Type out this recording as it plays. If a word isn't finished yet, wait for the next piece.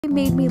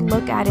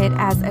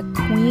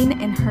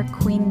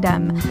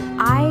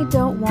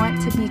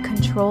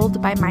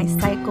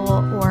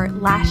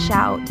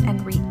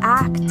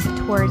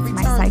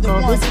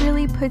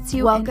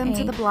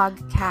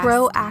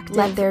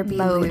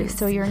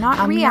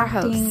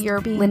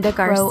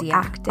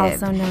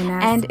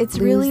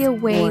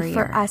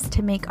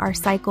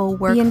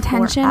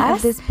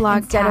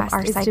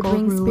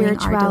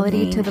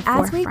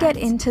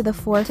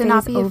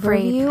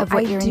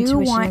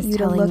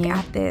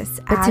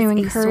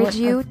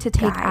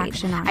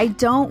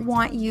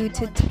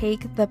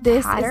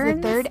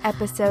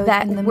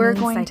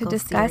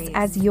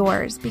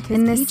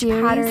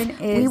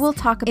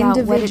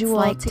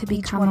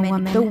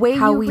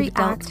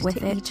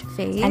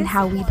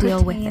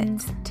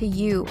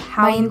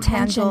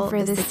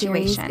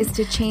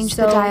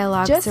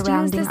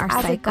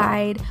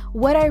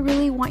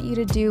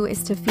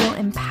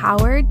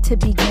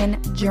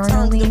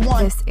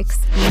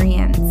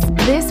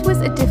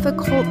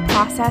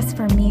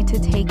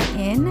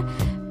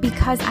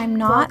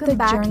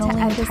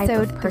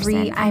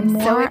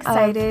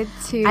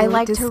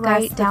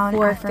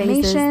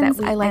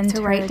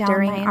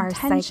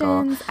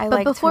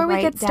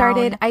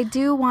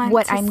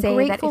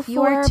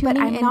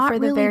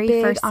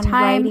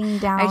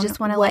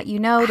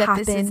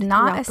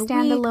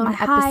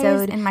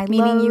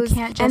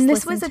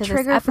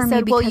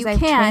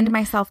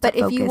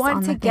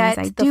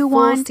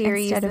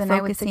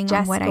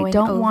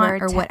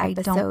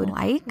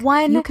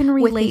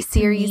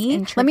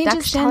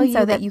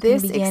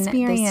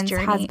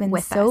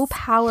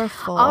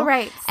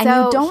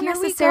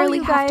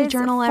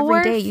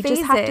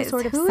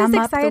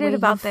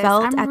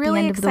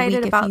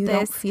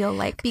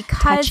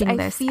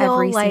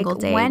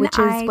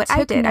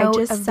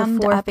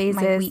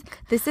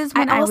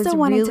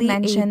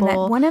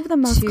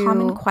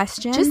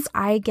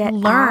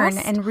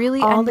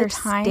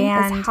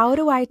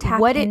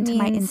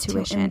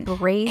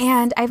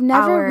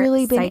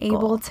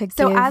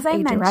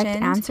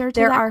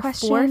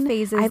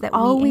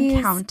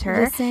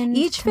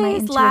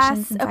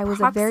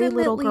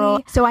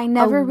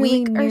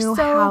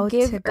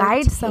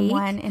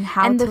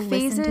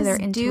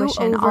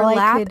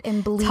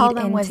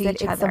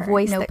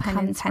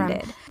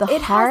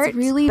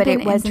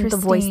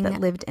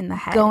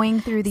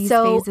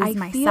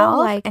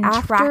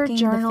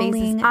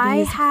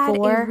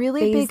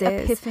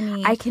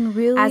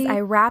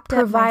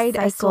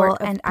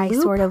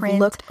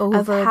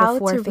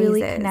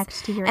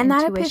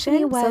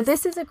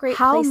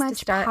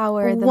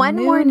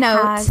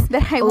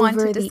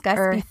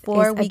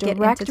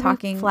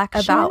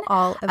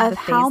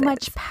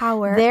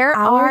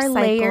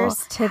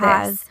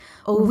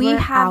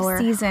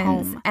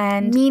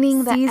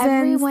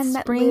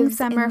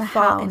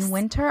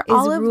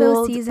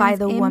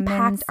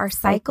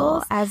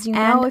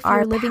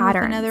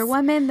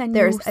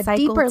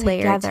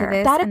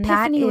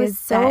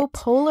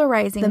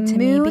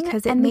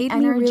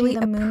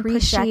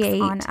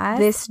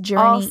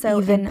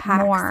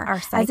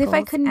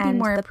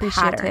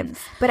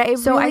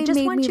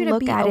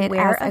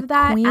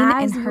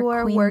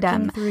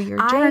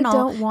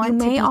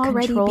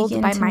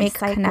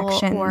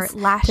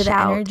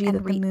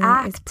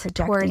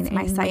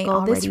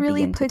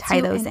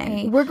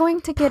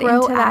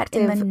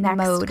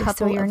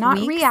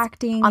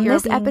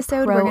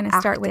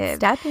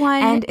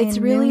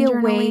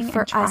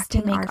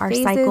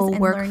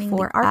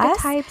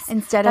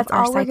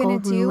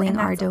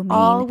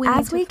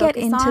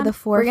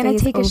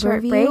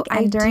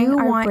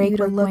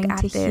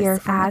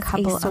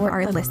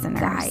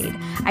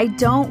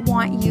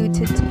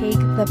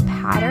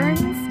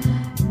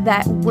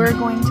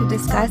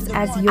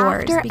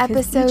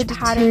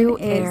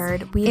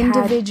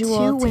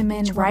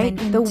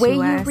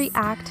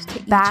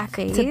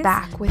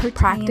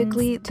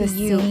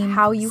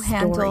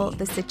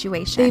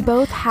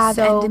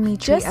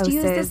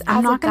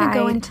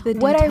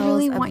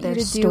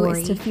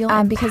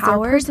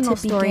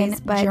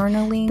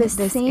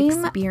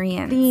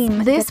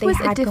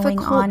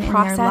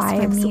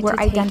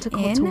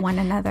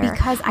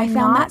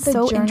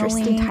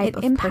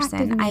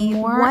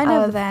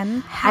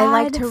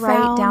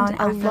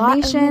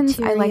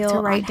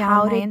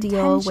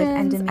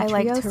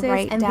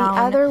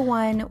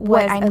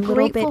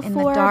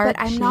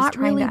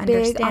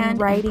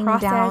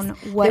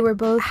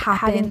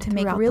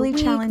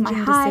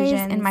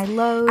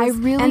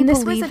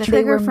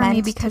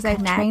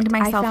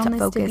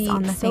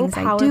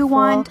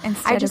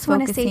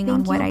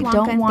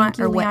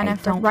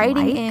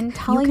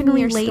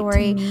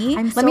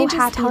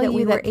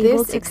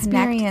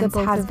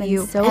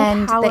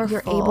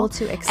able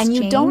to exchange and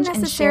you don't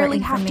necessarily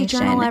have to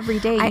journal every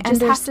day. You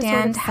just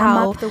understand have to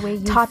how the way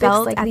you topics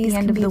felt like at these the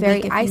end can of be the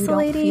very week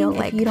isolating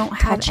if you don't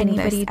have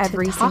anybody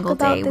every single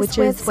day, which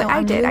is what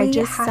I did. I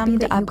just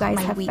summed up what I did.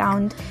 I my just week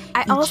found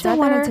I also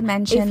wanted to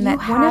mention that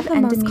one of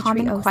the most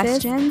common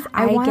questions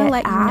I want to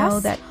let you know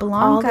that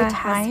Blanca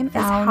has found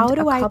how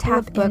do I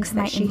tap books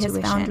that she has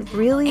found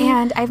really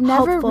and I've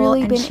never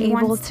really been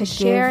able to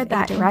share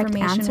that direct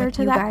answer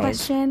to that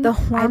question. The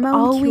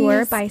Hormone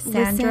Cure by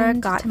Sandra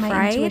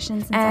Gottfried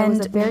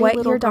and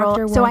What Your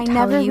Doctor Won't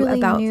Tell You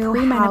About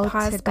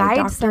Premenopause by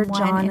Dr.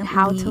 John and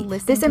how to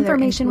listen. This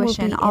information will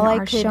be in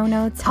our show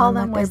notes. Tell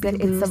them was that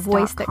it's the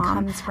voice that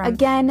comes from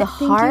the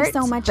heart,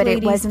 so much, but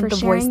it wasn't the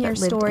voice that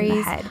lived in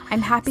the head.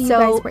 I'm happy you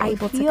guys were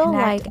able to connect.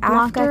 Like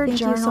after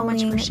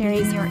journaling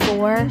using your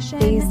 4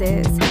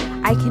 phases,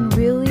 I can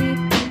really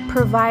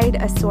provide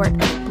a sort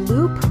of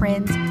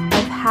blueprint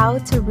of how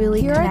to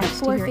really connect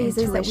to your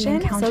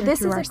intuition. So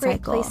this is a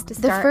great place to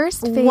start. The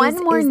first phase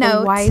one more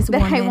note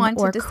that I want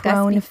to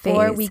discuss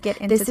before we get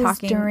into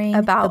talking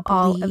about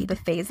all of the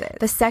phases.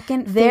 The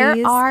second phase,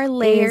 there are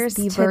layers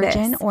to the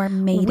virgin or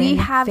maiden we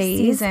have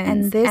phase, seasons,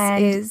 and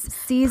this is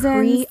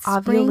seasons,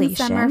 pre-ovulation,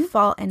 spring, summer,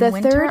 fall, and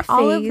winter. The third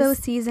all of those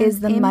seasons is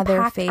the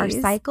mother phase, our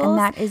cycles, and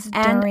that is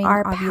during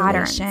our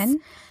ovulation.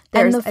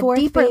 There's and the fourth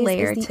deeper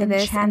layer to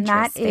this, and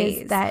that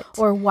is that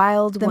or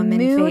wild woman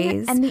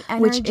phase, and the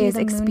which is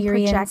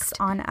experienced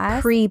on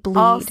us pre-bleed,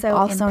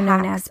 also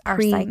known as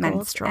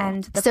premenstrual.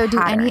 And so, do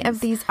any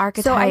of these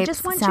archetypes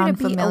sound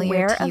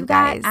familiar to you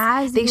guys?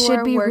 As they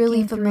should be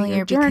really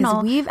familiar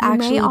because we've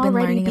actually been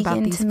learning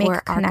about these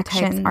 4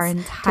 archetypes our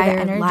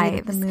entire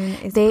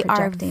lives. They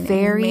are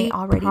very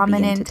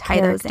prominent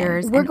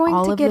characters. We're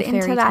going to get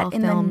into that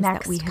in the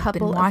next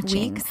couple of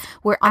weeks.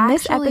 We're on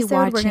this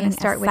episode. We're going to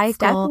start with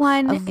step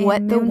 1 of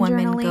what the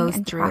woman goes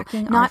through.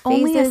 Not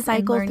only a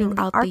cycle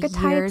throughout the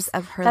years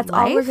of her life,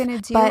 all we're going to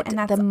do, but and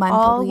that's the monthly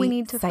all we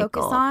need to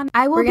focus on.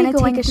 I will be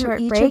going a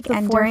short break,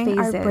 and during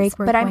our break,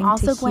 but I'm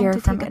also going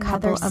to take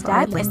another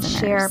step and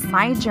share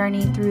my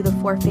journey through the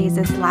 4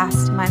 phases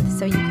last month,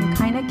 so you can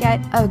kind of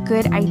get a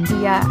good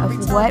idea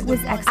of what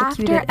was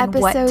executed and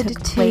what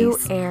took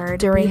place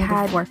during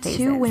the 4 phases.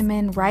 2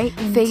 women right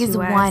into phase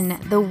 1,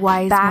 the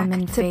wise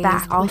woman phase,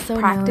 also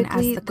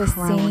practically known as the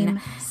same.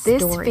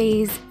 This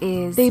phase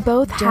is they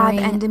both have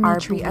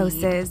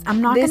endometriosis. I'm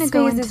not going to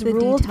go into the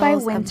details by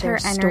winter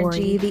of their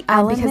energy. The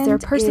because they're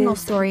personal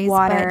stories,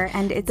 water,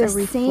 and it's a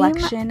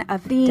reflection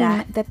of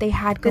death that they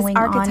had going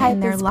on in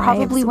their lives.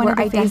 Probably one of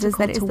the phases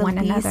that is one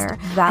another.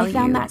 I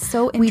found that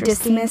so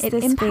interesting. We dismiss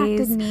this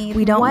phase.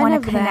 We don't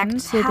want to connect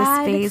to this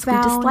phase. We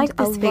dislike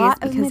this phase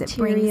because it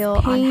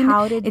brings pain.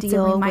 How to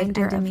deal with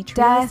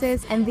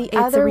endometriosis, and the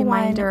other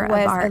reminder of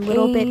our a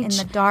little bit in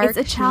the dark. It's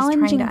a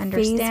challenging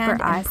phase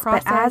for us,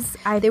 but as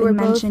they were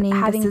mentioning,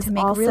 having to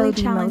make really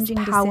challenging,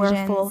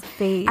 powerful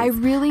phase. I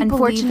really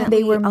unfortunately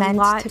they were meant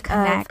to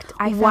connect.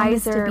 I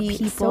wiser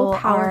people so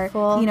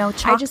powerful.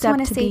 I just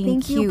want to say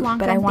thank you, Blanca,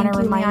 but I want to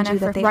remind you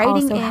that they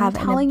also have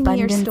an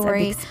abundance of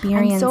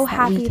experience. I'm so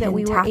happy that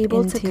we were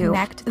able to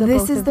connect.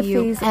 This is the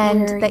phase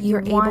and that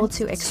you're able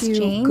to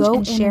exchange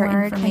and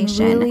share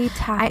information.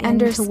 I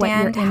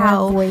understand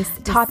how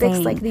topics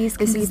like these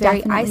can be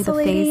very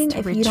isolating.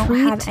 If you don't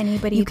have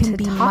anybody, you can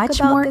be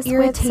much more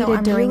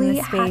irritated during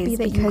this phase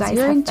because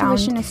your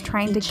intuition is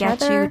trying to get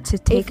you to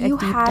take a deep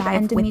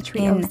dive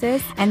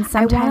within. And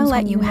sometimes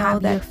when you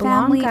have your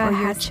family or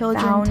your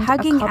children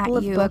tugging at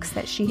you, books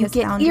that she has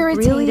found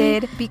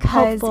irritated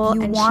because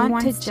you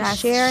want to just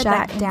share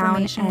that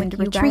down and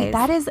retreat.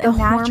 That is a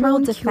natural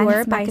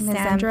defense by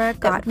Sandra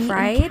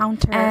Gottfried,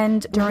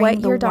 and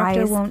What Your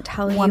Doctor Won't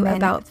Tell You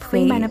About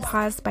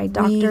Premenopause by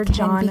Dr.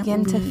 John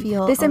begin to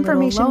feel this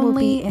information will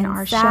be in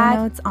our show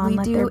notes on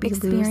We Do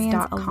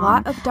Experience a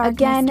lot of darkness.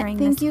 Again,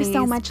 thank you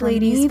so much,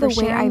 ladies, for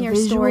sharing your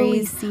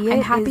stories.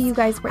 I'm happy you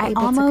guys were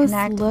able to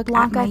connect. Look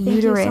at my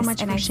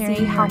uterus and I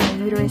see how my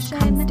uterus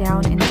comes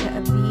down into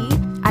a V.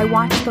 I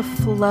watch the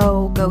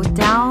flow go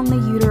down the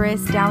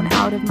uterus, down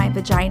out of my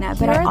vagina,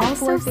 but I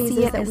also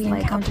see it as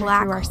like a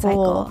black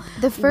hole.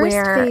 The first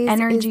phase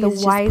energy is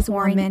the wise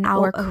woman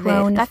out of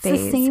it. That's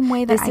the same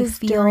way that I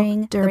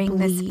feel during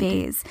this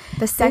phase.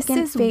 The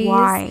second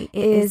phase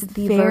is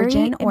the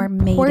virgin or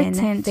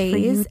maiden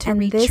phase,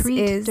 and this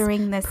is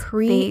during this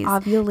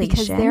pre-ovulation.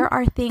 Because there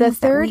are things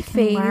that we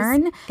can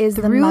learn is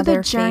through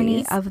the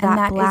journey of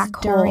that black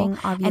hole.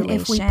 And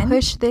if we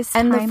push this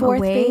time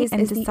away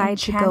and decide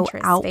to go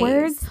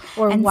outwards,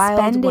 or and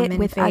spend it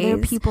with other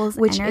people's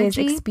which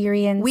energy, is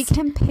experience we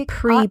can pick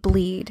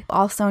pre-bleed,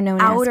 also known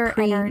outer as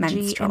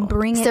pre-menstrual, and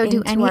bring it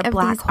into any our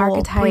black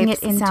hole, bring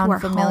it into our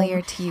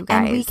familiar to you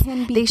guys. And we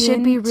can they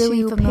should be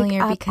really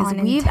familiar because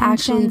we've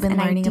actually been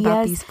learning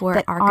about these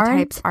 4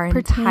 archetypes our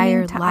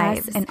entire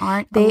lives and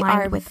aren't they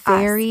are with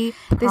very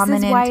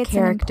prominent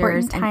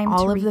characters in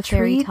all of the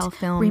fairy tale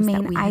films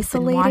that we have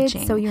been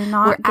watching. So you're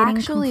not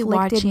getting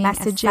conflicted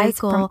messages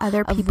from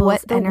other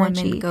people's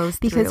energy goes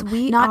through. Because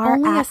we not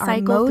only a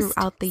cycle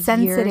most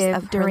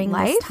sensitive during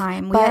this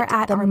time. We are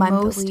at our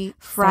most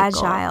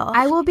fragile.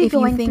 I will be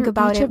going through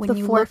about it when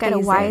you look at a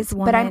wise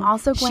woman, but I'm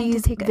also going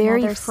to take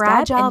very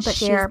fragile, but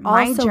share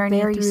my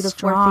journey through the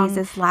 4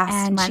 phases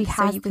last month. She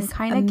has this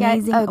kind of get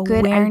a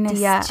good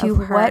idea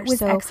of what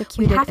was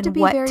executed and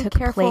what took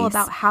place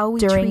about how we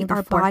treat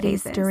our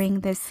bodies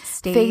during this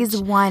stage.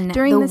 Phase 1,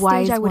 during this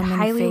stage, I would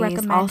highly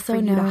recommend also for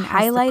you to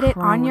highlight it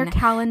on your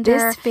calendar.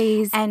 This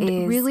phase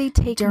and really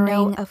take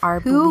note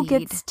of who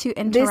gets to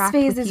interact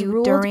with you. This phase is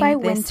ruled by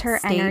winter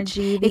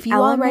energy. If you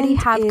already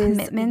have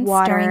commitments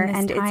during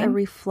this time, it's a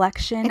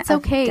reflection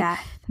of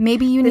death.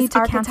 Maybe you need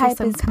to cancel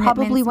some commitments.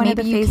 Probably one of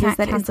the phases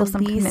that cancel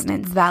some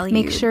commitments.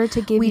 Make sure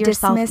to give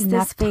yourself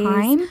enough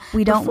time.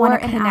 We don't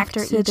want to connect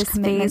to each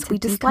commitment. We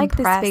dislike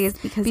this phase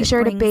because be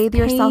sure to bathe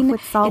yourself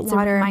with salt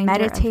water,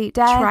 meditate,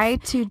 try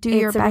to do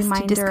your best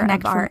to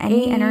disconnect from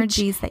any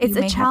energies that you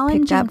may have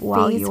picked up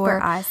while you're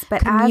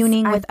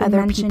communing with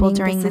other people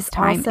during this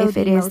time. If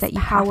it is that you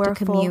have to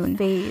commune,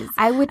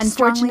 I would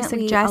strongly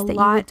suggest that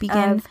you would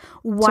begin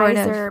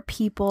wiser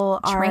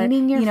people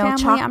training your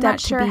family. I'm not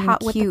sure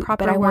what the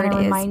proper word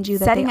is. You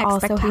that setting they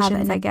also have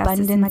an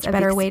abundance, a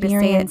better way to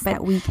say it,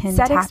 but we can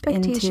set tap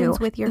into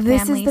with your family.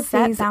 This is the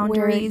phase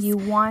where you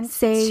want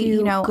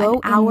to go an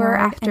hour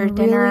after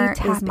dinner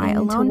is my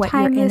alone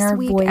time this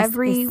week.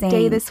 Every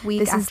day this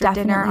week after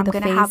dinner, I'm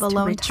going to have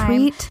alone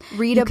time.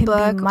 Read a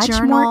book,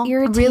 journal,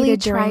 really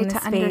try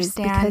to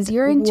understand because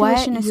your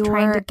intuition is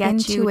trying to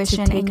get you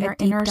to take your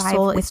inner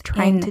soul is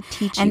trying to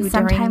teach you. And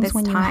sometimes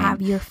when you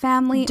have your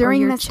family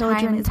during this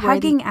children is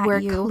hugging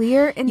at you,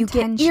 you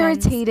get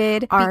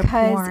irritated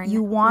because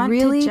you want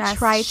really to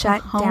try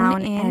shut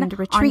down and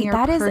retreat.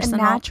 That is a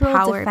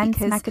natural defense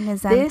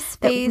mechanism. This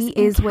phase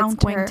is what's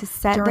going to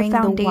set the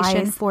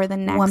foundation for the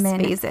next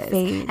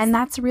phases. And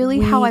that's really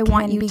how I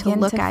want you to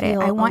look at it.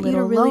 I want you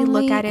to really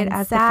look at it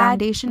as the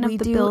foundation of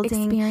the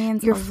building.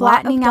 You're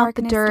flattening out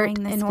the dirt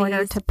in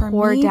order to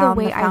pour down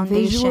the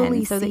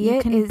foundation so that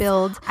you can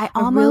build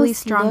a really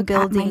strong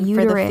building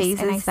for the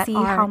phases that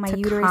are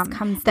to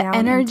come. The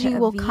energy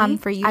will come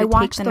for you to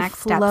take the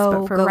next steps.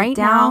 But for right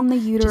now, the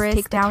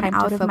uterus down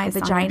out of my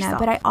vagina,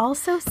 but I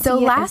also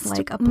see it as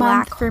like a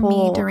black hole for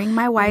me during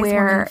my wise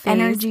woman phase.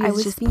 Energy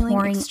is just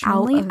pouring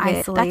out of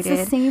isolated. That's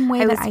the same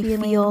way that I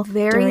feel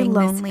very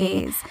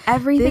lonely.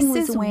 Everything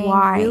was weighing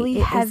really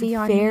heavy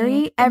on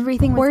me.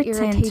 Everything was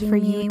irritating for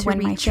you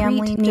when my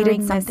family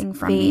needed something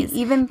from me,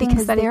 even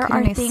because there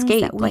are things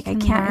that like I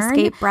can't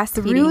escape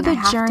breastfeeding. Through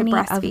the journey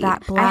of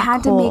that black hole, I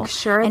had to make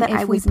sure that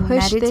I was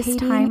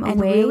meditating and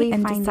really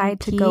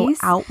decide to go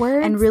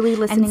outward and really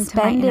listening to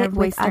my inner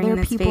voice during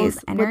this phase.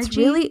 What's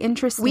really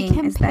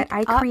interesting is that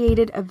I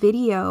created a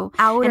video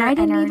and I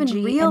didn't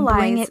even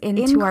realize it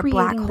into our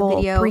black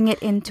hole, bring it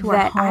into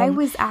our home, I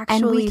was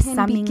actually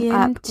summing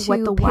up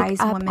what the wise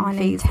woman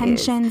phase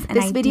is.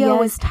 This video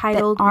was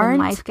titled When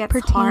Life Gets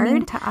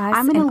Hard.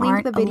 I'm going to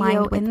link the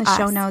video in the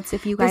show notes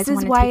if you guys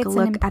want to take a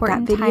look at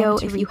that video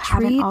if you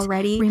haven't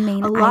already.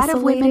 A lot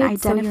of women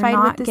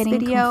identified with this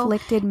video.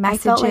 Conflicted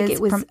messages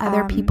from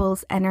other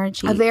people's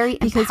energy. A very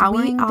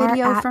empowering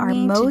video for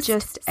me to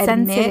just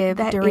admit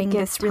that it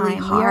gets really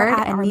hard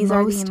and these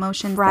are the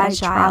emotions that I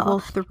travel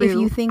through. If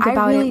you think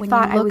about it, when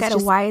you look at a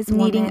wise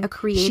woman, needing a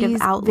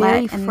creative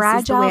outlet, and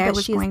fragile, this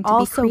is the way I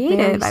was going to be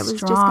creative. I was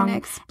just going to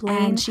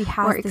explain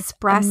or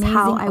express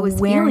how I was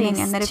feeling,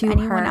 and that if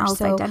anyone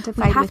else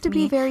identified with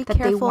me, that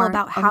they weren't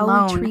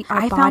alone.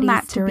 I found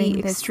that to be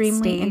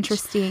extremely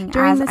interesting.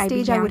 During this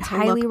stage, I would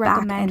highly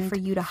recommend for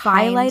you to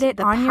highlight it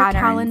on your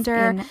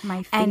calendar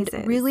and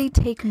really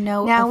take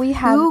note of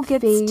who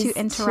gets to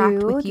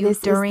interact with you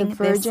during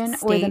this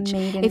stage.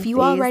 If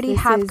you already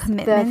have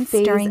commitments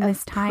during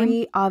this time,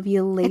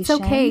 it's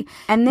okay.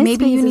 And this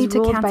maybe you need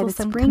to cancel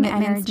some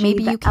commitments.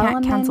 Maybe you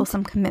can't cancel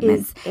some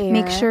commitments.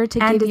 Make sure to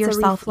give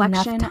yourself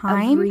enough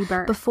time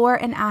before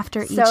and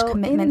after each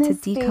commitment to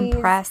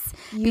decompress.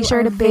 Be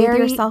sure to bathe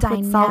yourself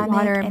with salt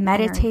water,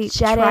 meditate,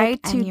 try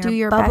to do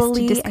your best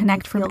to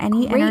disconnect from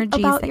any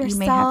energies that you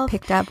may have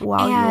picked up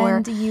while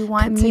you're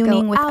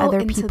communing with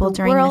other people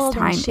during this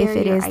time. If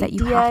it is that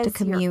you have to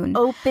commune,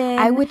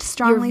 I would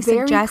strongly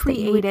suggest that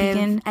you would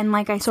begin, and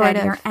like I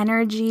said, your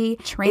energy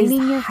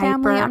training your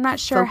family. I'm not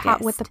sure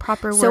what the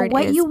proper word is. So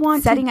what you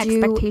want setting to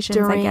do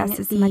expectations, I guess,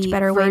 is a much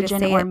better way to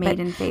say or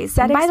maiden phase.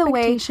 Set by the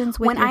way,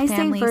 when I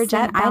say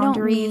virgin, I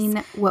don't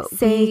mean what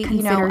we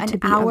consider to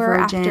be a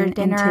virgin after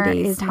dinner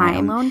is my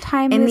alone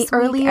time. In the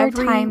earlier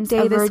times,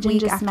 a virgin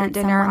just meant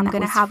dinner. I'm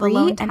going to have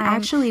alone time. And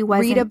actually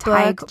read a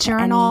book,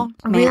 journal,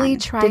 really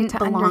try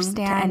to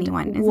understand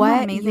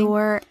what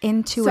your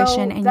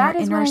intuition and your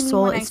inner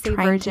soul is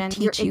trying to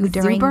teach you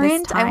during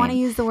this time. I want to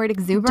use the word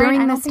exuberant.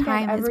 During this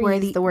time is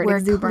where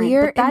we're clear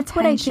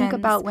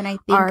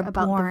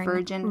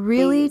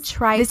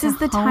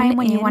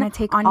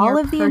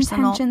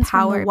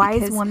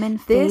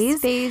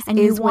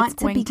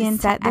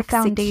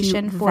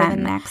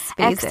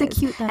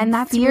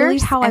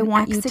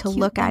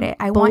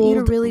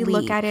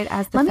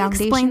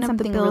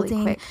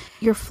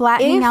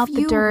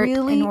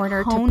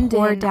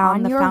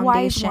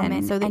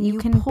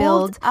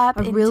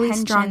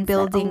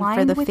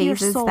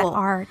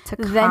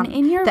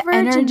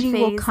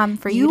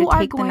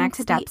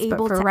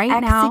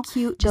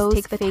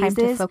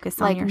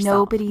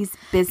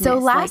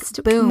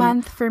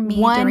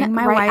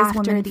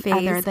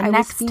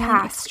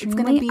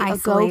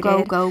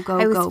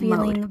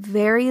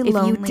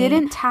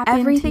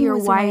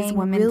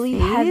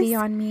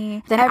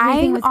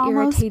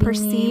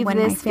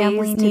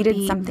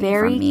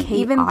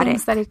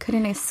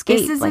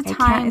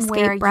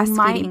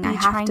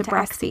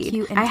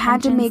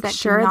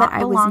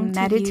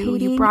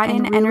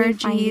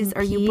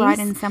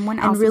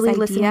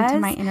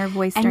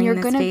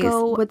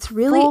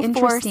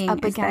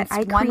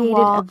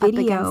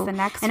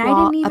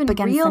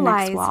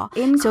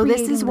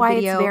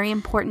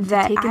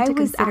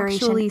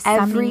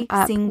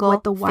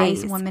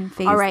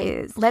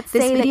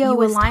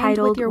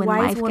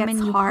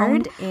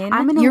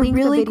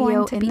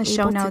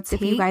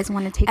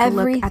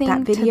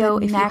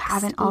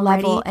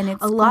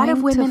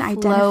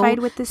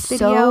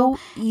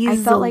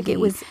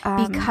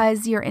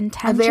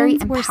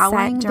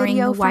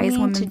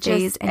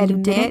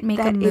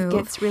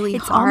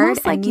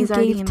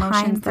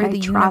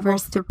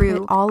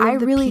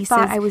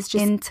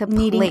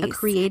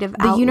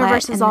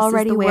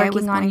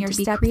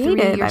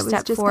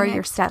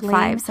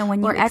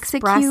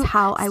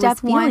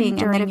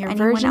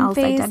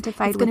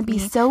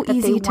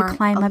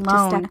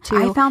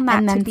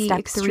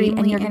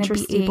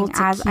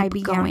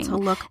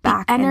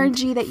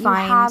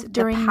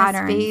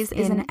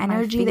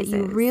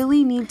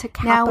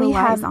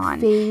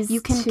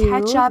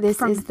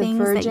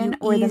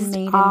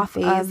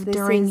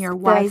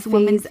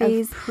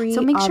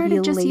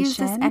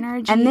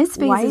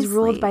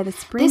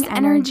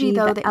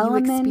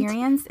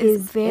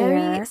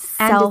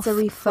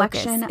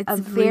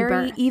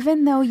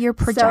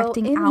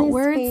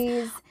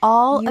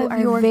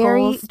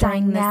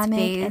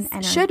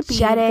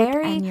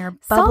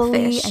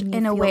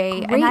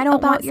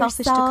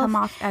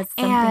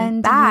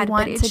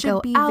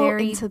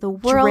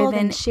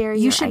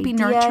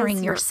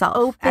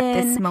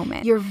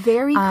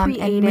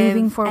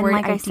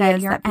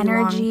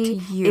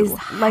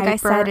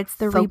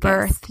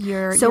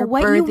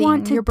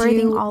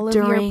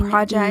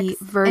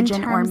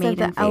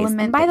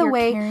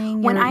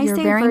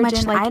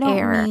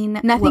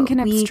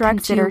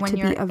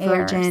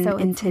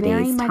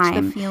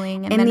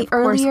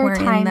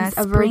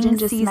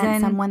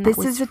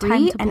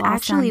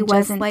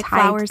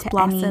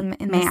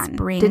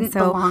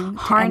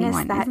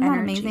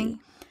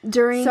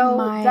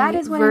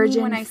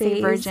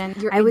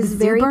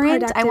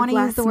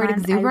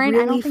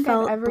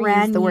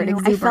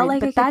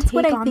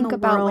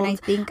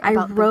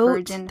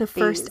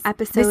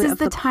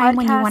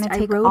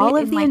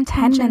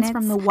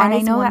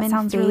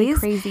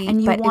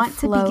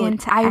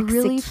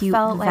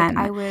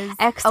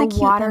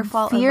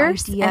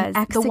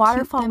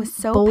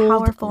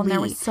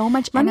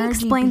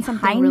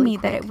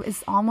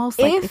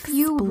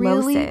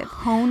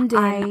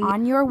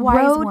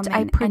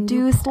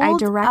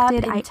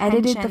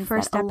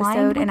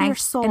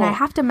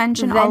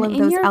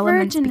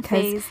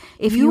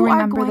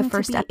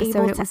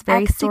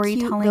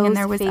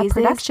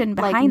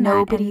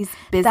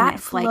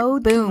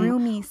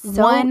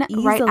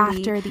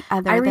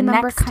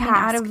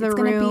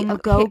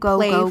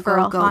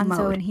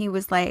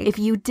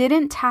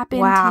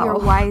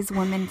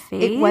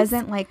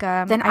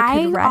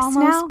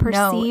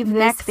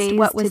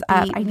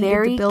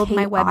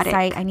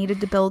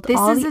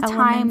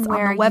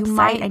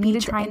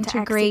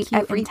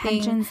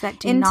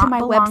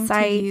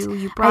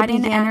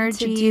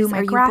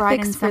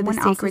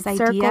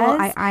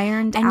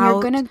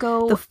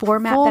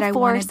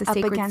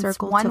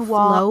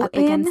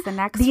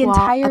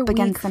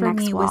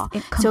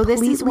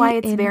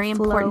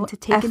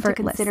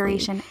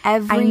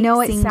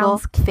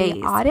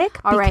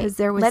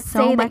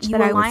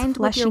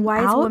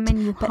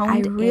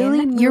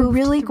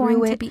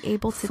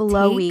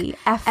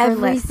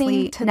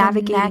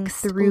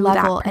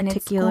beautiful, and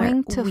it's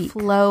going to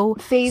flow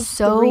phase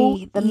so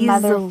 3, the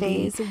mother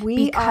easily phase.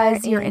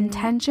 because your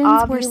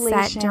intentions were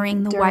set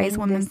during the wise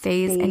woman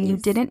phase and you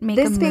didn't make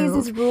a move. This phase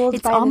is ruled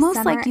it's by almost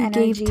the summer like you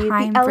energy. gave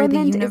time the for the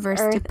element universe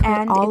is to earth, put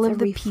and all it's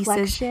of a the pieces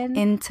reflection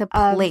into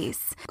of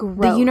place. growth.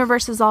 The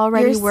universe is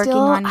already You're working still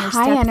on your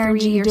high step energy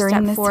 3, your during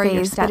step this 4,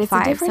 your phase, step but it's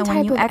a 5. different So when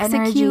type you of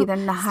energy execute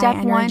than the high step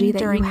energy 1 that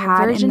during you your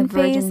had virgin in the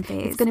virgin phase,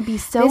 phase, it's going to be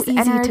so this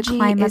easy to energy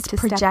climb up is to step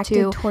projected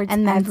 2 towards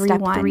and then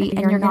step everyone, 3, and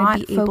you're you're gonna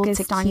not be able to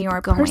focused on keep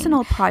your going.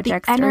 personal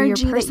projects The or your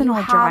energy that you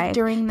emotional drive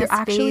during this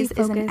actually phase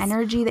is an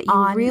energy that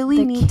you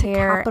really need to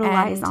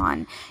capitalize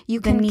on.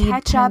 You can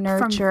catch up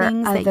from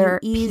things that you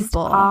eased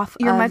off.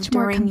 You're much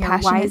more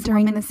compassionate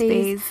during this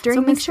phase.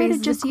 So make sure to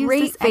just use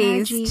this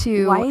energy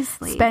to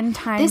wisely. Spend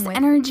time this with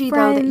energy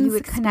friends, though that you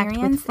connect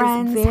experience with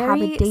friends, is very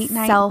have a date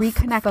night,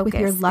 reconnect with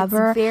your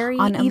lover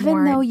on a even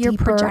more though you're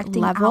deeper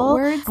projecting level,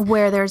 outwards,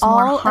 where there's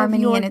all more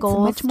harmony of and it's goals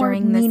much more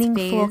during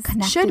meaningful this phase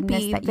connectedness should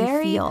be that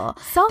very you feel.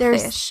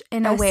 selfish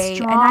in a way,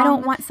 and I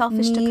don't want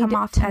selfish to come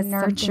off as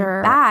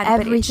nurture bad,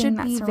 but it everything should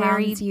that be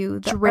very you,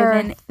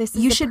 driven. This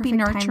is you the should be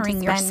perfect time to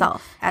nurturing spend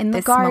yourself in the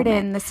this garden.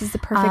 moment. This is the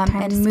perfect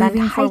time and to spend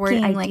moving forward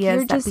hiking,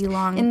 ideas that just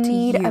belong in to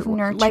need you. of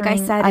nurturing Like I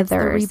said,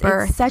 others. It's the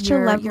rebirth. It's such a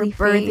lovely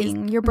phase.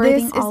 You're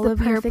birthing This all is of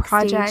the your perfect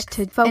projects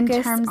stage to focus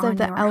in terms on of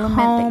the your element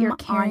home, that you're on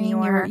carrying.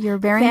 your You're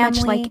very much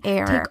family. like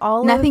air. Take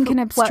all Nothing of can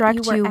what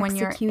obstruct you you were when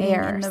you're executing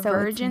air. in the So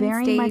virgin it's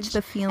very stage much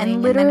the feeling. and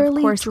And then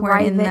literally of course we're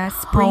drive in it the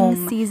spring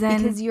home season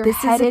because you're this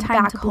headed is a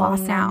time back to home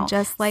blossom, now.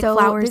 just like So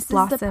flowers this is the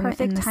blossom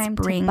perfect in the time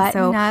to spring. button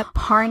So up,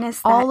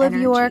 harness all that of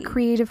your energy.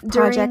 creative During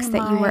projects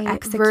that you were my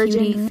executing.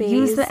 virgin phase,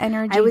 Use the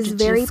energy. I was to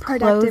very just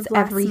productive close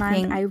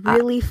everything. month. I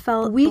really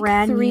felt Week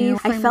brand 3 new.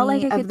 for I felt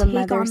like me I of could the take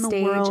mother on the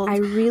stage. world. I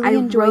really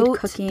enjoyed wrote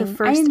cooking. the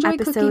first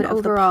episode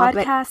of the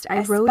podcast.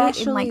 I wrote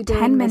it in like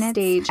 10 minutes.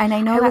 Stage. And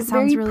I know that was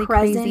sounds very really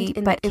present crazy,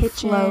 in but the it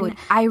kitchen. flowed.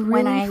 I really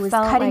when I was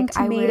felt cutting like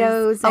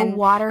tomatoes I was and a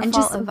waterfall and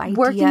just of ideas.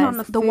 working on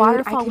the food. The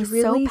waterfall I could was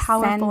really so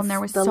powerful, and there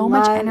was so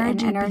much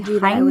energy that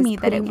behind I was me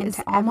that it putting was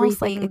into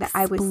almost like everything that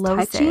I was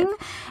explosive. touching.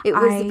 It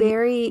was I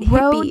very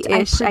wrote,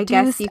 hippie-ish, I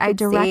guess you could I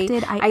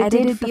directed, say. I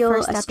edited the feel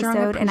first a strong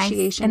episode, and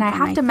appreciation I for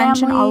have my to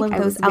mention family. all of I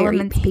those was very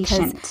elements because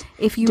patient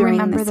if you during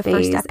remember this the first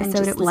phase, and episode,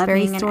 just it was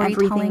very loving, and everything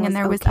storytelling, and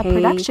there was okay. a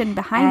production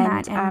behind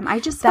that, and I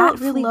just that felt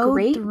really flowed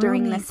great through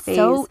during me this phase.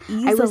 so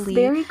easily. I was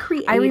very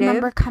creative. I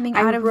remember coming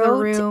out of the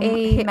wrote room,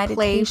 a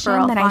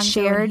meditation that I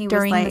shared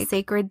during the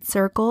sacred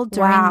circle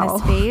during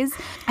this phase.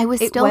 I was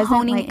still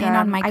honing in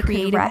on my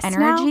creative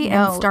energy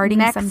and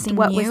starting something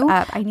what new. was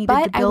up. I needed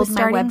to build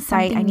my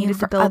website. I needed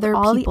to build other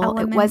all the people. It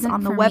elements wasn't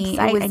on the for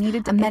website. Me. I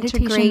needed to a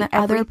meditation that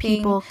other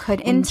people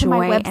could into enjoy,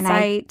 my website. And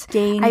I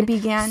gained I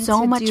began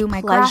so to much do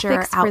my pleasure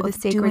graphics out for the of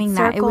sacred doing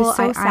circle. that. It was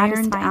so I ironed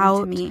satisfying out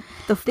to me.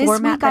 The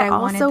format that I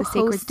wanted the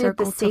sacred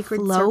circle to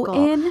flow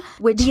circle, in,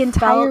 which the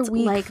entire felt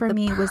week like for the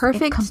me was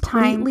perfect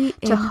time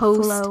to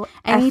host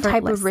any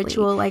type of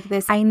ritual like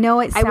this. I know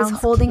it sounds I was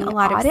holding a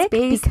lot of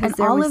space because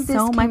there all was of this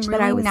so much came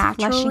that I really was fleshing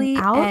naturally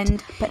out,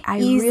 and but I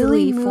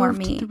easily really for moved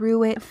me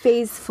through it.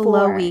 phase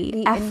flowy,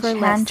 the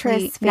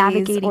effortlessly phase,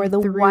 navigating or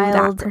the through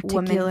wild that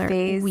particular woman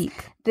phase.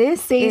 week.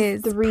 This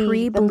phase is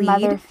 3, the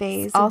mother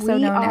phase, also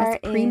we known are as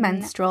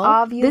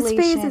premenstrual. This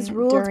phase is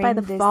ruled by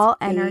the fall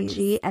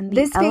energy, and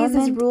this phase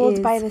is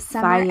ruled by the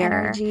summer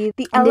energy.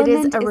 The and it is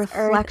element a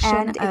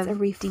reflection of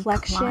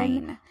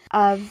decline.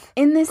 Of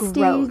in this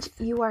growth. stage,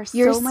 you are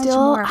You're so much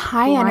still more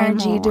high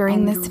energy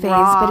during this phase,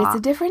 but it's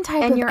a different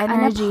type and of you're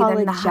energy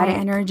than the high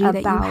energy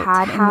that you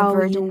had in the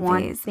virgin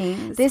phase.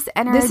 Things. This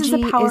energy is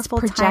a powerful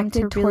projected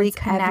time to really towards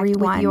connect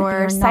everyone. with your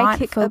You're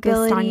psychic not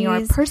focused on your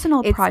abilities.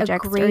 personal It's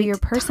projects a or great your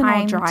personal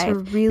time drive. to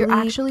really You're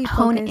actually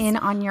hone focused in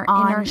on your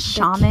on inner the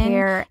shaman.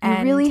 care You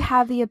and really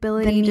have the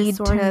ability the need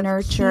to sort to of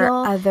nurture heal.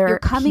 other You're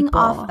coming people.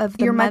 off of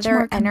the You're much mother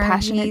more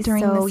compassionate energy,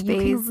 during so this you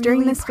phase. can During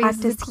really this phase,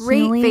 practice it's a great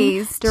healing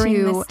phase during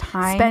to this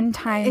time. spend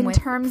time in with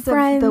terms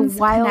friends, of the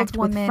wild connect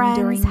with woman friends,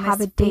 during have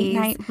this a date phase.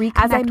 night,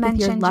 reconnect As I with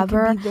mentioned, your lover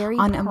you can be very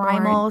on a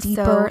primal, more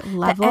deeper so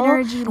level, the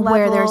energy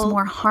where there's level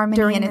more harmony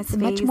during and this it's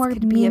much phase more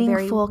could be a very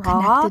meaningful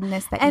raw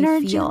connectedness that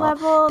energy you feel.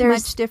 level,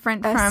 There's much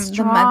different a from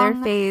the mother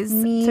strong phase, so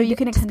need you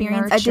can to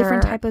experience a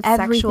different type of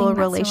everything sexual that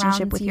relationship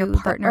surrounds with your you, the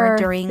partner earth.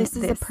 during This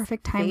is the this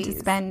perfect time to phase.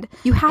 spend.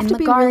 You have in to the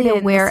be garden. really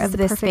aware This is of the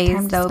this perfect phase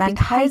time to though, spend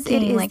because it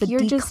hiking, is like the you're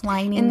just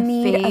declining in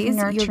need of phase.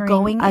 nurturing You're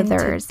going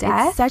others. into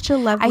death. It's such a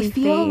lovely I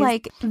feel phase.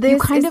 like This you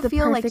kind is of the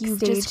feel like perfect you've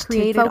stage just to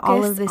created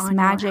all of focus this on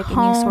magic, your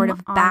and you sort home,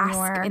 of on bask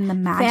your in the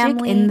magic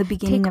family. in the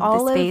beginning Take of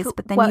all this of phase,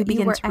 but then what you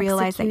begin were to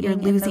realize that you're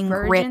executing in the losing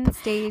virgin grip,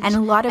 stage and a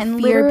lot of and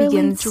fear literally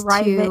begins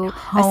drive it to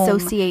home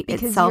associate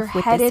because itself you're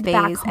with headed this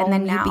back phase, home and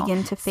then now. you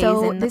begin to phase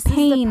So in the this is the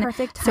pain.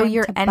 perfect So time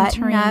you're to button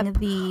entering up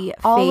the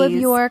all of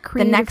phase, your the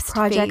creative next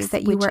projects phase,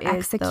 that you which were is the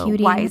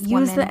executing. wise Use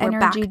woman. the We're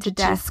back energy to to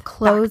just just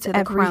close back to the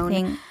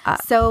everything crone.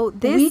 up. So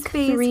this Week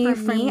phase 3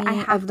 for me, I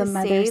have of the to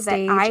mother say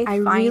stage, that I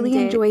really find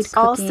enjoyed it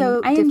cooking.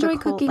 also I enjoy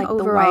difficult, cooking like the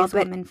overall, wise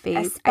but woman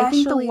phase. I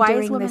think the especially wise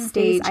during woman this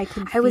stage,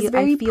 stage, I was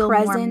very feel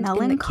present more in the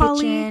melancholy.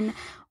 kitchen.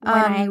 When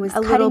I was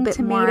a cutting little bit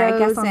tomatoes, more, I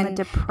guess, on the and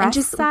depressed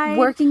just side,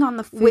 working on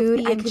the food with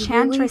the I could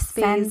enchantress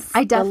really phase, sense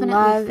I definitely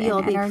love feel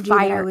and the energy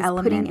fire that I was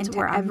element putting into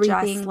where I'm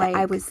everything just, that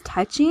I was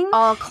touching.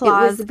 all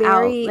claws it was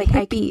very out, like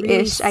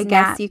hippie-ish, I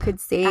guess you could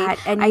say. At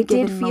any I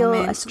did given feel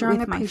moment a strong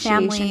with my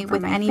appreciation family, for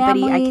with my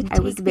anybody. family. I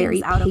was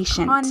very out of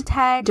patient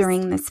context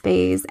during this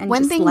phase, and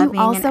One just thing loving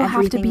you also and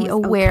have to everything be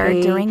was aware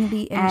okay. during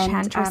the And,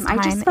 enchantress I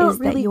just time felt is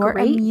that really your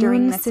great during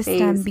immune this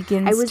system phase.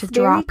 begins I was to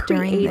very drop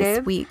during this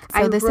creative. week.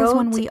 I So this is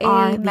when wrote we a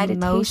are the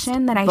meditation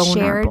information that I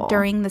shared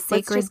during the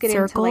sacred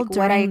circle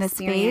during this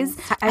phase,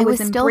 I was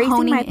still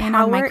honing in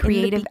on my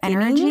creative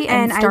energy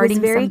and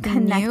starting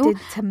something new,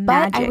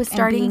 but I was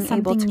starting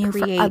something new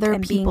for other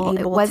people.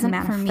 It wasn't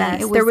for me.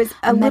 There was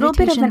a little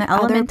bit of an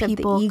element of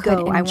the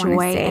ego, I want to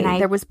say.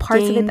 There was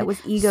parts of it that was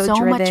ego-driven,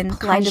 so much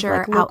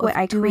pleasure out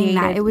of doing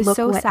that. It was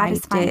so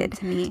satisfying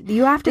to me.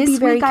 You have to be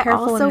very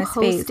careful in this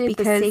phase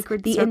because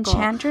the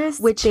Enchantress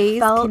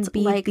phase can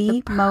be like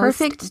the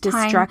perfect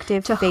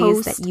destructive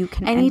phase that you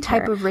can any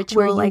type of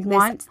ritual like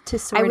want to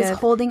sort of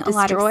holding a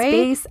lot of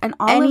space and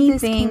all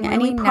anything, of this can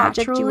really any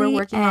project you were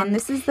working on.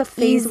 This is the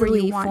phase where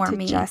you want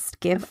to just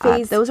give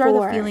up. Those are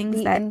the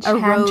feelings that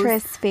arose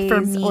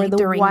for me or the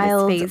during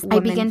wild this phase. I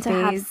begin to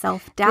have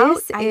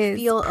self-doubt. I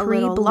feel a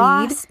little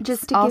lost.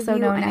 Just to give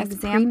you an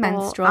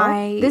example,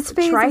 this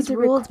phase is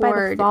ruled by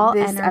the fall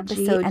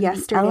energy and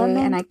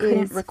yesterday, and I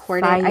couldn't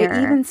record it. I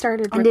even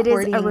started recording, and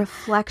it is a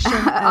reflection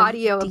of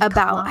audio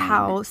about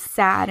how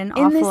sad and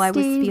awful I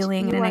was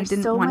feeling, and I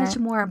didn't want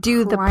to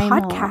do the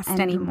podcast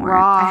anymore.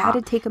 I had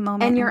to take a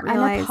moment and you're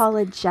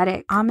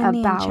unapologetic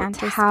about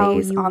how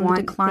you want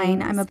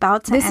decline. I'm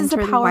about to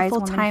enter the wise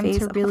woman phase.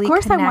 To really of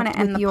course, I want to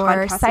end with your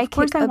podcast.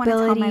 psychic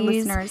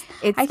abilities.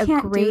 It's I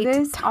can't a great do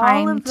this.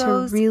 time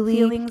to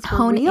really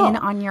hone in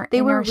on your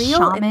inner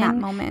shaman. In that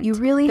moment. You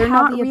really They're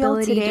have not the real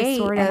ability today,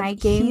 to sort and of I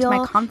gained heal.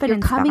 my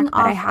confidence coming back,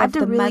 but I had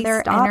to really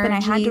stop and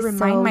I had to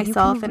remind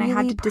myself, and I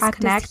had to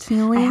disconnect.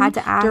 I had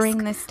to ask during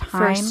this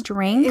time for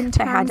strength.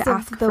 I had to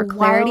ask for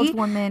clarity.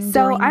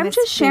 So I'm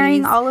just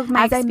sharing all of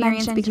my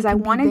experience because I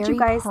wanted you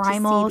guys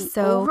primal, to see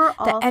the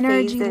overall the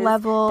energy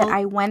level that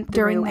I went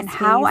through and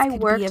how I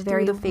worked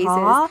through the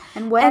phases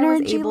and what I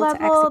was able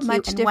to execute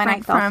much and when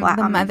I fell flat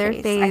the on my mother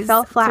face. phase. I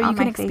fell flat so on you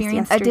can my face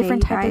experience yesterday, a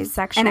different type of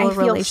sexual and I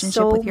feel relationship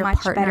so with your much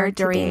partner better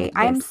during today.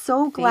 I'm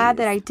so glad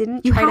that I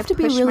didn't you try have to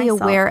be really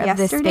aware of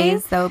this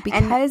phase though,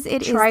 because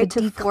it is the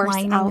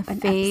declining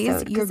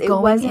phase. You're it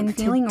going wasn't into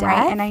feeling death.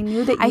 right, and I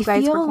knew that you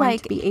guys were going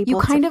to be able you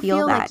kind to of feel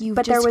feel that. like you've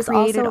but just there was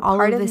created also all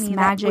part of of this me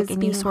magic, that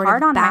and you was sort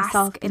hard of on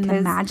myself bask in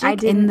the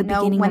magic in the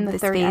beginning when of the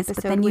this third phase,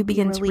 but then you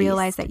begin to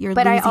realize that you're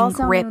but losing I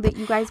also grip, knew that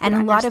you guys and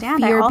a lot of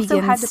fear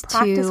begins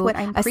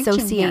to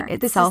associate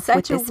itself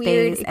with this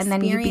phase, and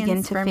then you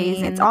begin to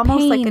phase in the almost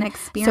pain. like an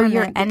experiment. So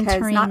you're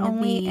entering not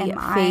only the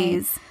am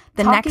phase.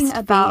 The talking next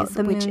about phase,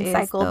 the which moon is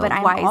cycle, the but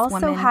I'm wise also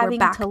woman, having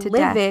back to to live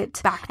death,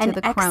 it back to and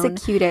the crone.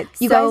 execute it.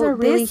 You So guys are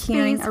really this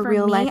hearing phase a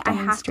real for me, life I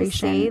have to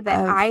say demonstration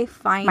that of I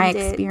find my it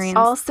experience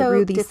also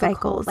through these difficult,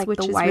 cycles, like which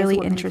the is wise really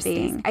woman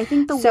interesting. phase. I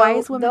think the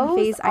wise woman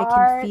phase,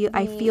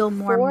 I feel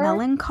more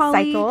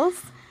melancholy. Cycles.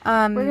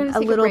 A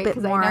little bit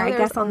more, I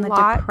guess, on the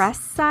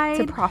depressed side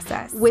to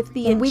process. With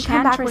the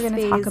Enchantress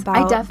phase,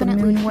 I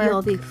definitely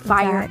feel the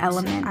fire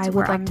element. I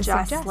would like to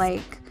just suggest.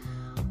 Like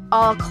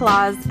all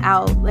claws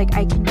out. Like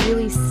I can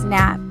really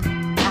snap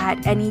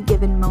at any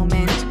given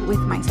moment with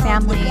my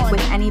family, with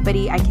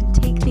anybody. I can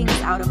take things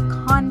out of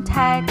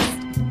context.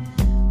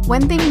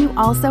 One thing you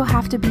also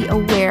have to be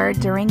aware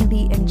during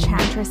the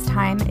Enchantress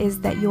time is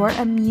that your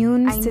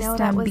immune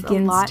system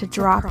begins to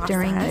drop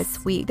during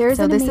this week.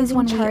 So this is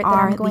when we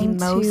are the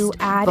most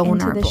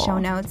vulnerable. Into the show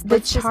notes. The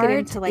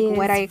chart to like is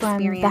what I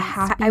from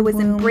experienced. I was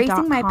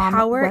embracing my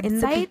power in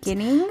the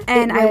beginning,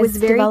 and I was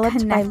very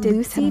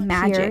connected to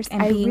magic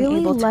and being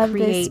able to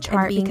create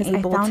and being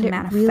able to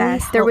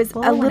manifest. There was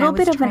a little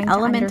bit of an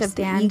element of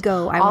the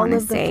ego, I want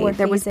to say.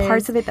 There was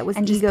parts of it that was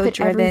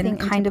ego-driven,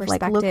 kind of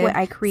like, look what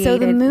I created,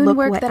 so the moon look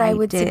work what that I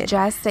would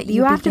suggest that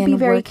you have to be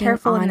very begin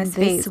careful in on this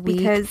phase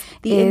because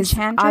the is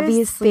Enchantress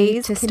obviously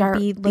phase to can start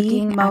be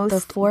looking the most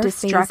at the 4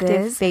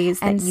 destructive phase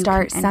that and you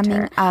start can summing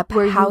enter, up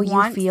where how you you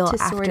want feel to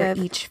sort after of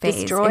each phase.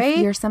 destroy If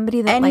you're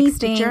somebody that likes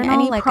to anything, journal,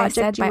 any like I project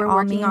said, you by were all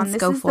working on, means,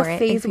 this go is for the it.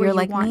 phase If where you're you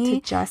like want me,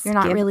 to just you're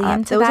not give really up.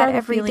 into Those that are the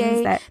every feelings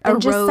day, that then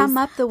just arose sum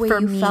up the way for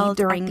you me felt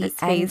during at this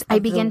the phase. end I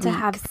of begin the to week.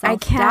 have I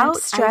self-doubt. can't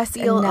stress I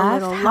feel enough a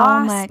little how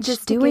lost. much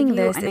Just to doing give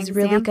you this an is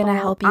really going to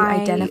help you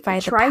identify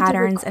the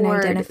patterns and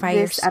identify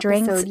your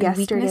strengths and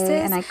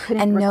weaknesses,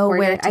 and know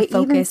where to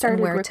focus and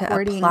where to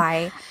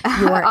apply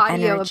your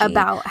energy.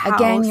 About how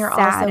again, you're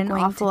sad also and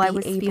going awful to I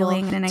was be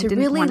feeling, able and I to didn't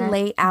really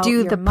lay out do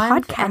your the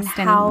month podcast and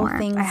how anymore.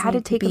 things I had to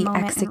need take to be a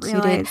moment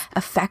executed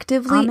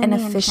effectively and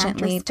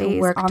efficiently to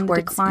work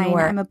towards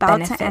your I'm about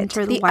benefit. to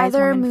enter the wise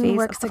other woman moon phase.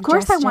 work Of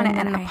course, I want to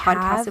suggestion end the that I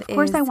podcast. have Of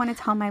course, is, I want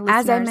to tell my listeners.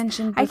 as I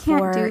mentioned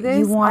before, I can't do this.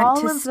 you want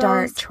All to of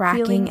start those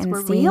tracking and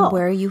were seeing real.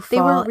 where you They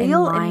fall were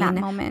real in line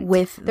that moment.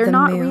 with They're the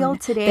not moon. real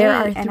today. There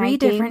are and 3 I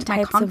different my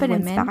types of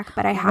confidence women. back,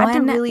 but I had to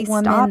really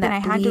stop, and I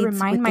had to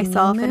remind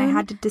myself, and I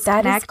had to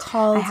disconnect. That is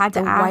called I had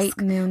to the ask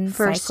white moon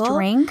for cycle,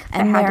 strength,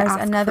 and I had to there's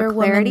ask another for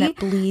woman clarity. that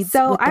bleeds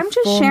So with the I'm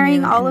just full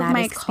sharing moon, all and of that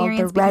my is called the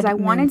experience because red I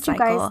wanted moon you guys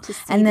cycle. to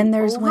see and then the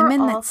there's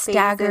women overall that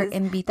stagger phases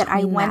in between that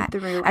I went that.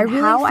 through. I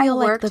really how feel I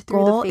like the worked through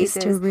goal the is to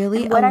phases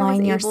really and what I was align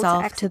able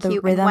yourself to the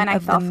execute rhythm when I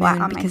of fell the flat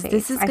moon, on my because face.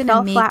 this is I going fell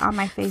to make flat on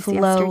my face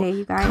flow yesterday,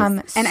 you guys, come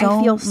and so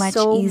I feel much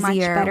so easier much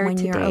better when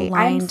today. you're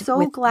aligned I'm so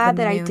with glad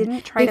the that I moon.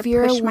 didn't try if to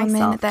you're push a woman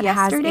myself that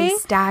yesterday has a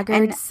staggered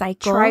staggered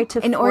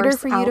cycle. In order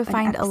for you to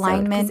find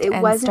alignment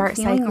and start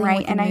cycling right,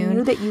 with the moon, and I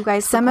knew that you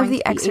guys some of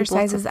the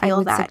exercises I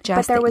would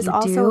suggest that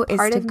you do is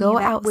to go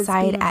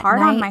outside at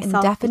night and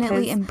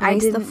definitely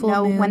embrace the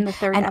full moon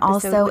and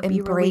also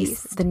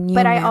embrace the new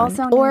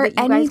moon. Or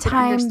any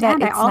time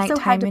that it's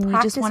nighttime and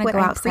you just want to go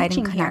outside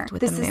and connect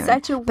with the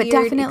moon. But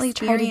definitely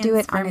try to do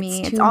it on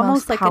its two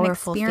most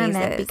powerful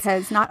phases.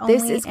 Because not only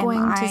this is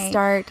going to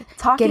start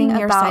getting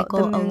your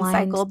cycle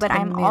aligned, but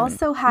I'm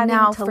also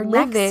having to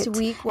live it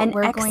and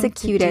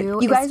execute it.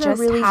 You guys are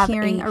really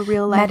hearing a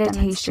real life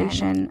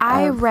meditation.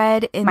 I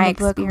read in the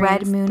book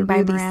Red Moon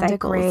by Miranda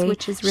Gray,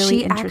 which is really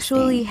she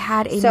actually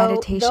had a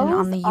meditation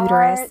on the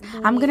uterus.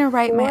 I'm going to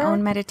write my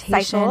own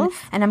meditation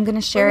and I'm going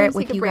to share it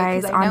with you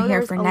guys on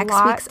here for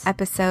next week's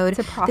episode.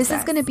 This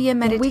is going to be a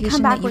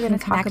meditation that you can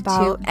connect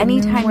to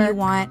anytime you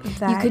want.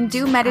 You can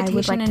do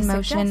meditation in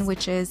motion,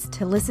 which is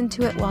to listen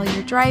to it while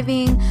you're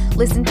driving,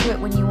 listen to it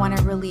when you want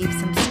to relieve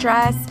some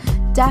stress.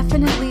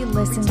 Definitely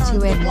listen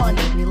to it while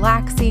you're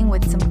relaxing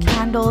with some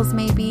candles,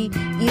 maybe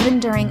even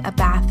during a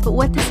bath. But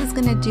what this is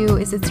going to do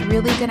is it's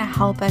really going to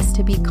help us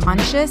to be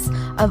conscious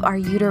of our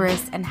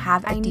uterus and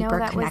have a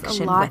deeper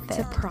connection with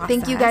it.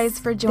 Thank you guys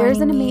for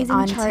joining me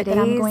on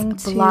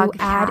today's blog.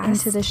 Add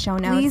into the show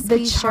notes. Please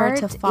be sure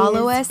to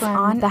follow us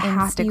on the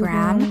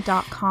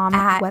Instagram.com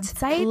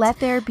website.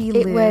 Let There Be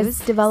Luz. It was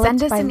developed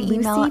Send us by an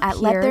email at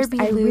lettherebeluz.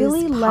 I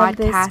really love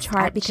this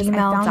chart because I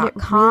found it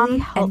really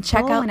helpful, and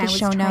check out the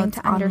show notes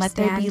on Let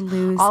There Be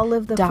Luz. All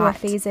of the 4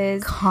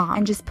 phases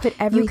and just put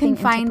everything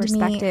into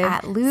perspective.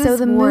 At Luz so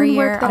the moon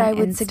work that I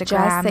would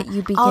suggest that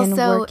you begin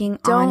working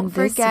on this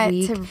week. Don't forget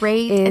to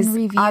rate and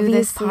review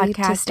this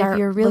podcast if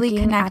you're really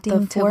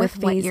connecting to with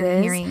what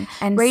you're hearing.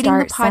 And rating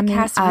the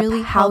podcast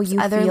really helps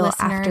other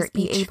listeners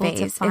be able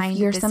to find. If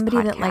you're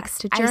somebody that likes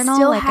to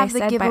journal, like I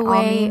said, by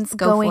all means,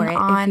 go for it.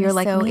 If you're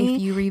like me,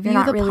 if you review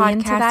the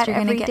podcast, you're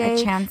going to get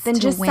a chance to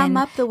just sum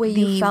up the way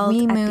you felt at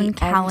the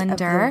end of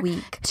the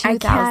week. I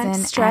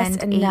can't stress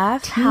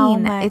enough how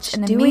much it's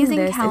an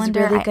amazing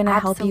calendar really going to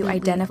help you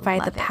identify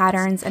the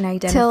patterns and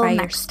identify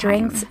your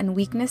strengths and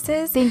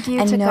weaknesses. Thank you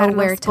and know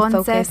where to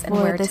focus and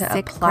where to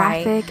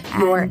apply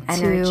your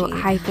energy.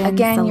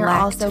 Again, you're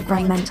also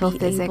going to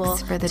be able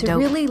to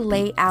really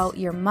lay out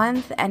your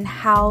month and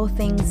how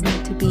things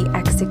need to be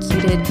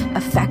executed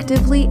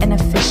effectively and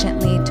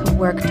efficiently to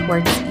work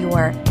towards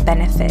your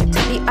benefit.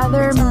 The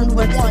other moon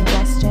work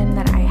suggestion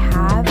that I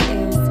have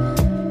is,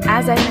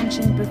 as I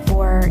mentioned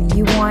before,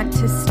 you want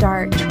to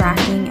start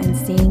tracking and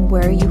seeing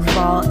where you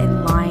fall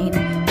in line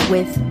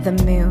with the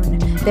moon.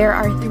 There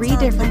are 3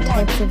 different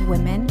types of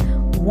women.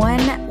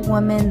 One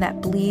woman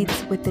that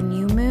bleeds with the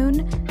new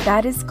moon,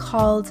 that is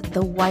called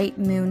the white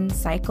moon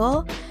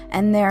cycle.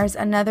 And there's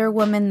another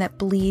woman that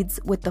bleeds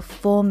with the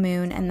full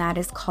moon, and that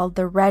is called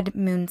the red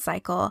moon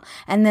cycle.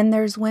 And then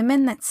there's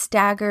women that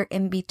stagger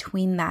in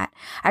between that.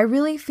 I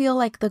really feel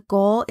like the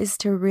goal is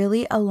to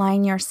really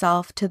align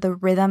yourself to the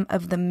rhythm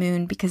of the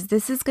moon, because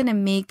this is going to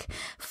make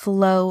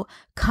flow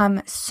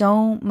come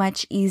so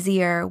much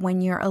easier when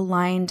you're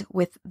aligned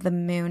with the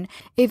moon.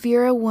 If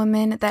you're a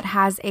woman that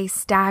has a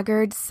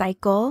staggered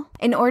cycle,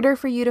 in order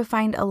for you to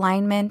find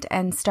alignment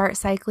and start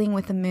cycling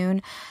with the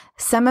moon,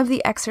 some of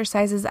the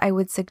exercises I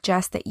would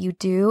suggest that you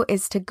do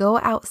is to go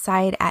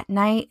outside at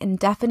night and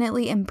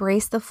definitely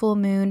embrace the full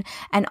moon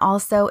and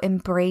also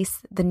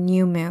embrace the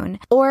new moon.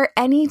 Or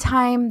any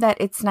time that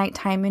it's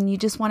nighttime and you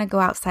just want to go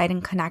outside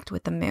and connect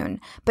with the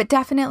moon. But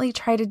definitely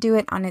try to do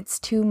it on its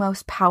 2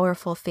 most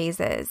powerful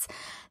phases.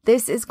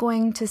 This is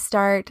going to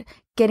start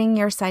getting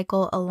your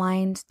cycle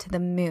aligned to the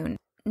moon.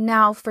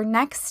 Now, for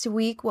next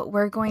week, what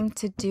we're going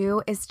to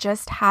do is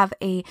just have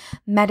a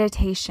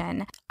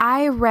meditation.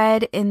 I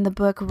read in the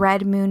book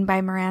Red Moon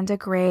by Miranda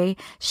Gray,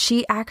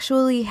 she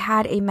actually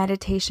had a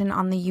meditation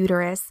on the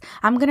uterus.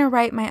 I'm going to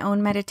write my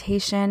own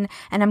meditation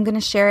and I'm going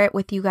to share it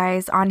with you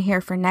guys on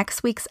here for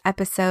next week's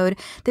episode.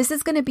 This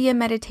is going to be a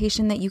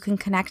meditation that you can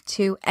connect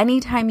to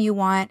anytime you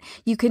want.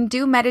 You can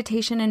do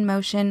meditation in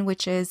motion,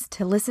 which is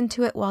to listen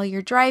to it while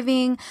you're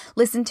driving,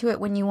 listen to it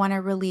when you want to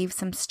relieve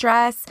some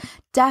stress.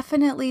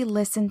 Definitely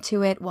listen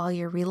to it while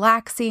you're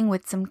relaxing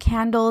with some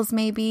candles,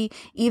 maybe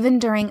even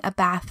during a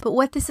bath. But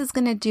what this is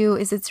going to do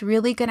is it's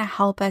really going to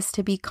help us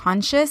to be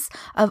conscious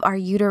of our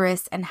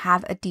uterus and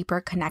have a deeper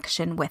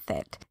connection with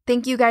it.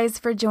 Thank you guys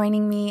for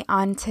joining me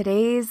on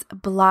today's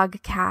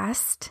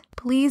blogcast.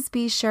 Please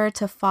be sure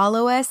to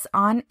follow us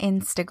on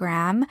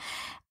Instagram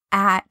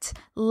at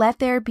Let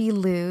There Be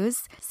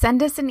Luz.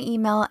 Send us an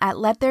email at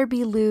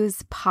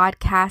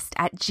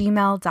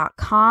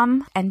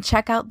lettherebeluzpodcast@gmail.com and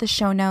check out the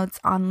show notes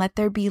on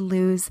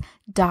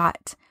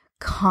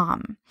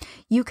lettherebeluz.com.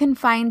 You can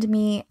find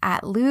me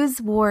at Luz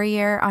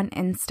Warrior on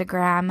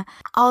Instagram.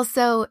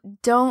 Also,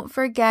 don't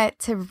forget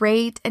to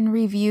rate and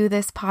review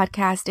this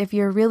podcast if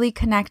you're really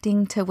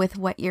connecting with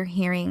what you're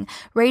hearing.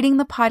 Rating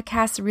the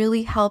podcast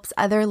really helps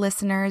other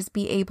listeners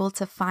be able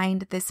to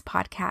find this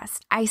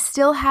podcast. I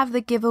still have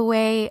the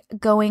giveaway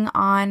going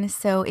on,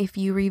 so if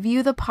you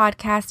review the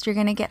podcast, you're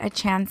going to get a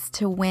chance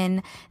to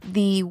win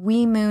the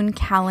We Moon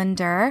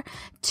calendar.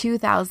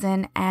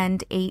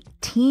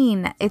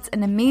 2018. It's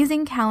an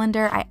amazing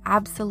calendar. I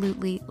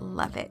absolutely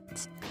love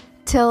it.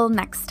 Till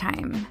next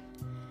time.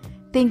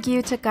 Thank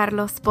you to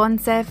Carlos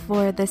Ponce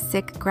for the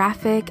sick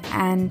graphic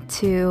and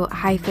to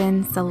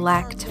Hyphen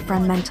Select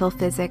from Mental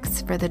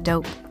Physics for the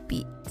dope